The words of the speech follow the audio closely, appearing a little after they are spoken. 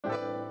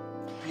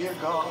Dear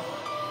God,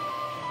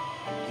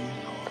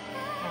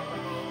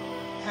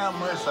 have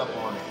mercy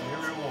upon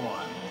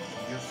everyone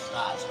in this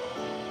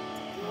household.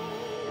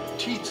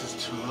 Teach us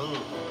to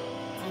love.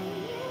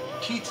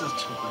 Teach us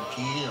to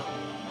forgive.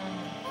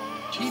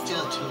 Teach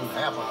us to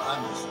have an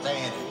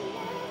understanding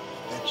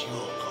that you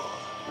are God.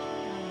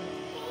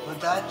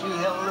 Without you,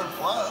 Heavenly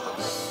Father,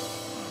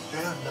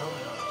 there's no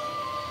love.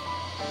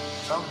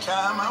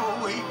 Sometimes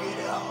our way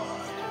get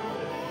hard.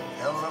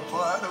 Heavenly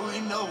Father, we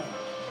know,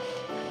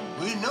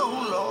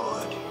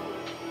 Lord,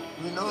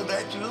 we know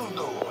that you're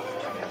God.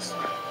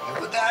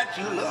 And without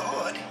you,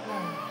 Lord,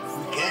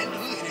 we can't do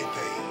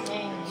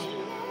anything.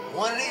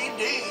 One of these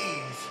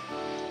days,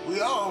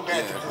 we all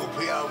got to go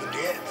pay our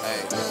debts.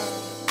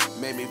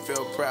 Hey, made me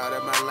feel proud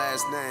of my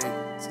last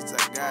name. Since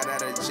I got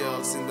out of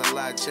jail, seems a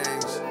lot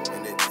changed.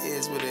 And it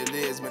is what it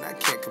is, man, I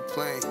can't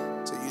complain.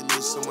 Till you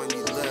lose someone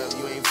you love,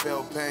 you ain't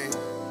felt pain.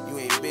 You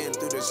ain't been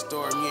through the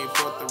storm, you ain't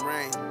fought the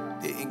rain.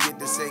 Didn't get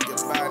to say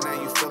goodbye,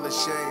 now you feel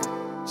ashamed.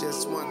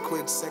 Just one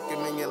quick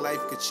second, man, your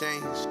life could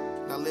change.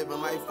 Now living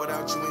life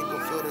without you ain't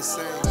gon' feel the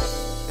same.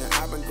 And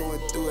I've been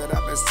going through it,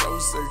 I've been soul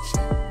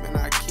searching. Man,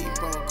 I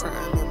keep on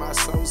crying, man, my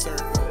soul's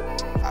hurting.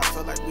 I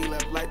feel like we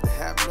left life to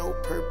have no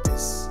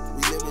purpose.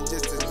 We living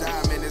just to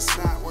die, man, it's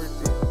not worth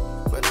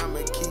it. But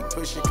I'ma keep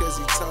pushing cause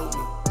he told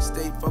me.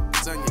 Stay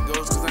focused on your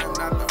goals cause I'm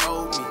not the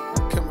old me.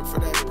 Coming for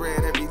that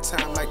bread every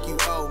time like you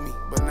owe me.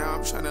 But now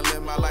I'm trying to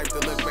live my life to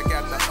look back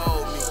at the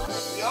old me.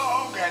 We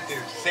all got to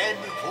stand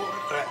before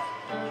the cloud.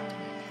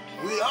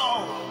 We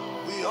all.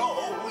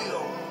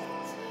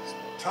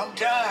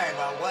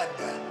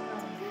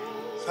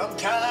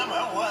 Sometimes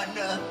I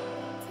wonder,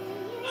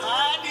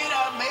 how did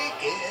I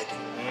make it?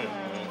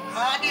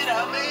 How did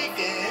I make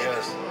it?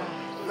 Yes.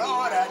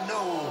 Lord, I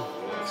know.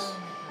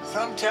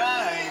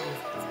 Sometimes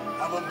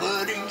our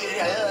burden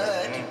get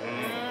hurt.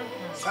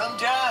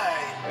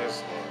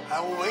 Sometimes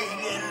our way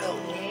get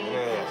low.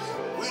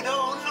 We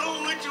don't know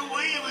which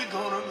way we're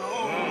gonna go.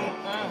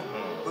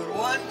 But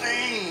one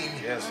thing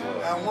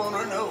I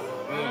wanna know.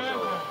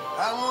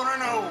 I wanna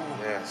know.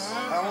 Yes.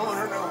 I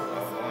wanna know.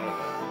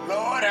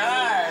 Lord,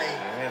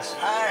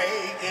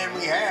 can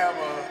we have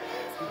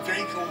a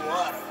drink of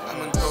water? I've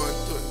been going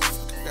through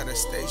it. Gotta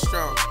stay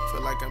strong.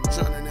 Feel like I'm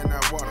drowning in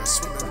that water,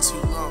 swimming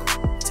too long.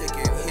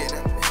 Taking hit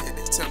after hit,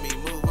 they tell me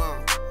move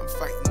on. I'm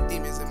fighting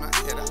demons in my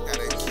head, I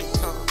gotta keep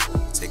calm.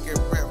 Take a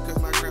breath,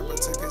 cause my grandpa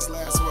took his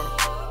last one.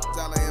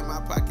 Dollar in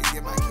my pocket,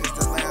 get my kids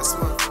the last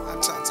one. I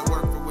tried to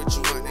work for what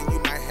you want, and you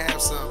might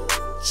have some.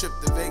 Trip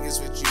to Vegas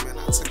with you, man,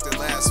 I took the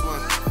last one.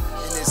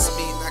 And it's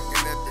me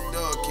knocking at the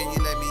door, can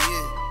you let me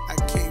in? I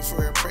came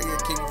for a prayer,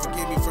 can you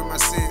forgive me for my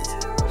sins?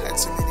 Had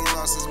too many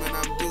losses, man,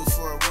 I'm due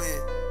for a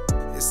win.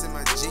 It's in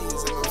my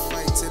genes, I'ma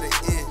fight to the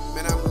end.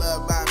 Man, I'm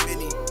loved by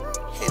many,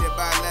 hated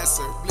by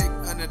lesser. Blick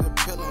under the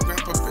pillow,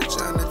 grandpa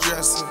picture on the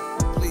dresser.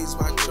 Please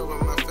watch over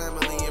my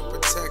family and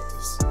protect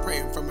us.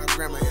 Praying for my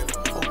grandma and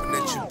I'm hoping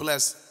that you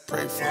bless her.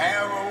 Pray for me.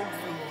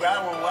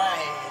 Our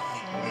wine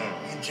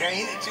and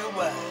change it to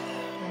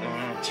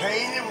wine.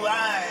 Change the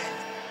wine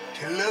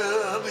to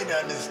love and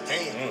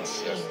understand.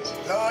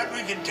 Lord,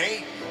 we can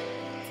take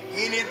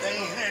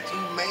anything that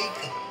you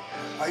make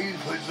or you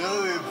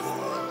preserve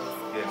for us.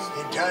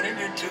 And turn it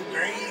into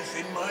grace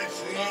and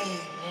mercy.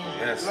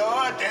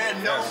 Lord,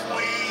 there's no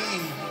way.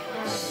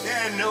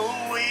 There's no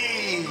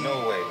way.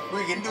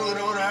 We can do it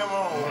on our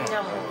own.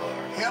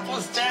 Help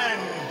us stand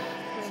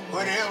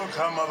whatever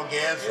come up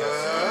against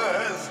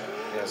us.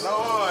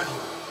 Lord,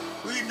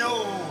 we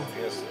know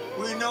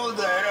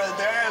that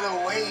there's a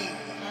way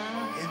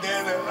and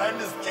there's an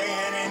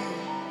understanding.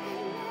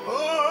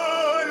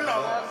 Oh,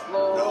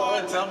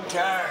 Lord,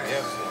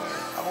 sometimes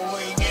our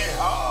way get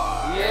hard.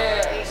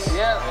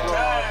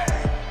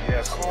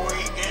 Our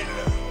way get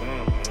low.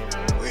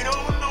 We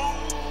don't know.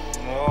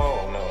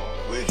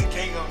 We can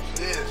take up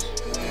this.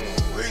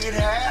 We can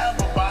have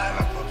a bottle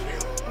of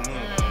perfume.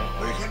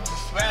 We can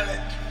smell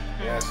it.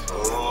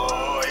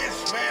 Oh, it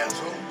smells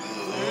so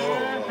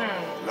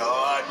good.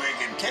 Lord, we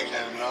can take a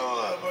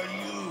love of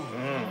you.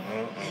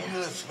 And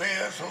you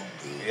smell so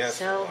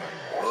good.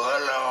 Oh,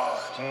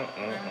 Lord,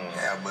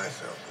 have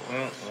mercy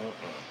upon us.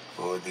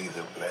 For these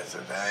are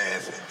blessings I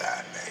ask in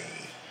thy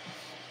name.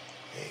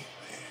 Amen.